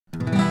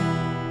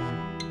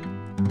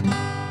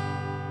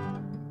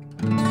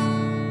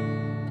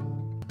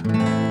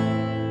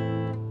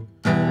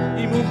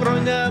Ήμουν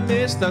χρόνια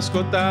μες στα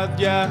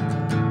σκοτάδια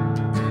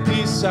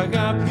της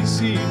αγάπης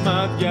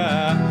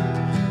σημάδια.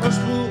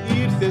 Ώσπου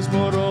ήρθες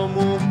μωρό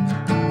μου,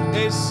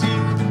 εσύ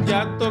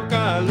για το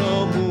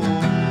καλό μου.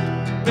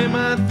 Με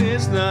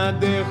μάθες να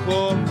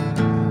αντέχω,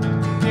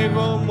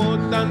 καίγομαι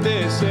όταν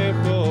δεν σ'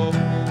 έχω.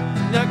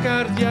 Μια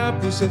καρδιά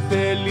που σε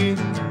θέλει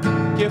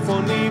και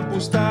φωνή που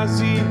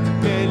στάζει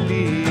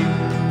μέλι.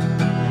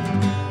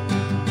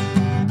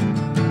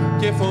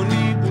 Και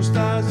φωνή που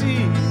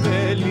στάζει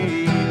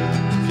μέλι.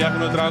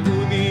 Φτιάχνω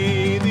τραγούδι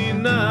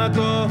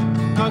δυνατό,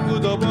 άκου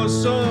το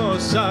πόσο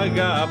σ'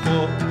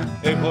 αγαπώ.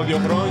 Έχω 2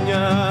 χρόνια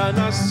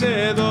να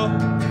σε δω,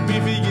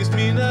 μη φύγεις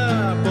μείνε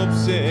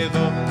απόψε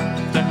εδώ.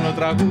 Φτιάχνω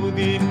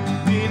τραγούδι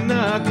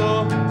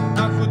δυνατό,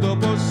 άκου το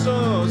πόσο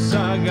σ'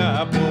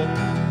 αγαπώ.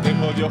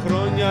 Έχω 2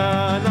 χρόνια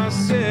να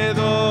σε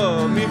δω,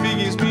 μη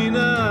φύγεις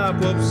μείνε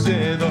απόψε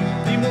εδώ.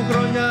 Ήμουν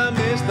χρόνια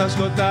μες στα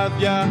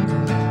σκοτάδια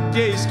και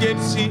η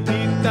σκέψη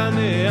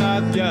ήτανε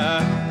άδεια.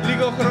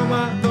 Λίγο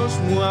χρώμα δώσ'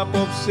 μου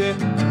απόψε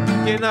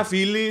και ένα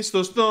φιλί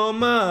στο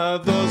στόμα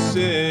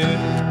δώσε.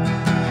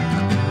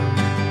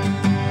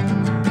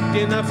 Και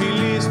ένα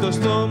φιλί στο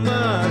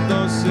στόμα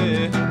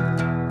δώσε.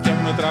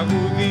 Φτιάχνω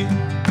τραγούδι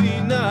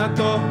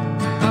δυνατό,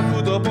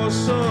 άκου το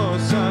πόσο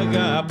σ'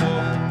 αγαπώ.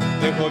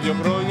 Έχω 2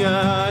 χρόνια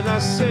να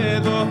σε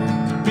δω,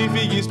 μη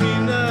φύγεις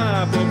μείνε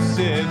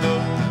απόψε εδώ.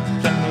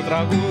 Φτιάχνω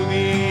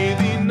τραγούδι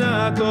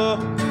δυνατό,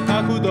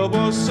 άκου το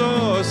πόσο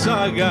σ'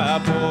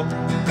 αγαπώ.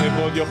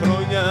 Έχω 2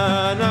 χρόνια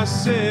να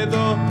σε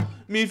δω,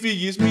 μη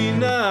φύγεις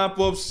μείνε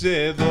απόψε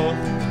εδώ.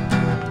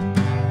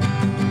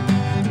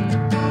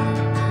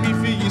 Μη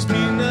φύγεις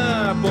μείνε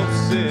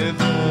απόψε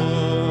εδώ.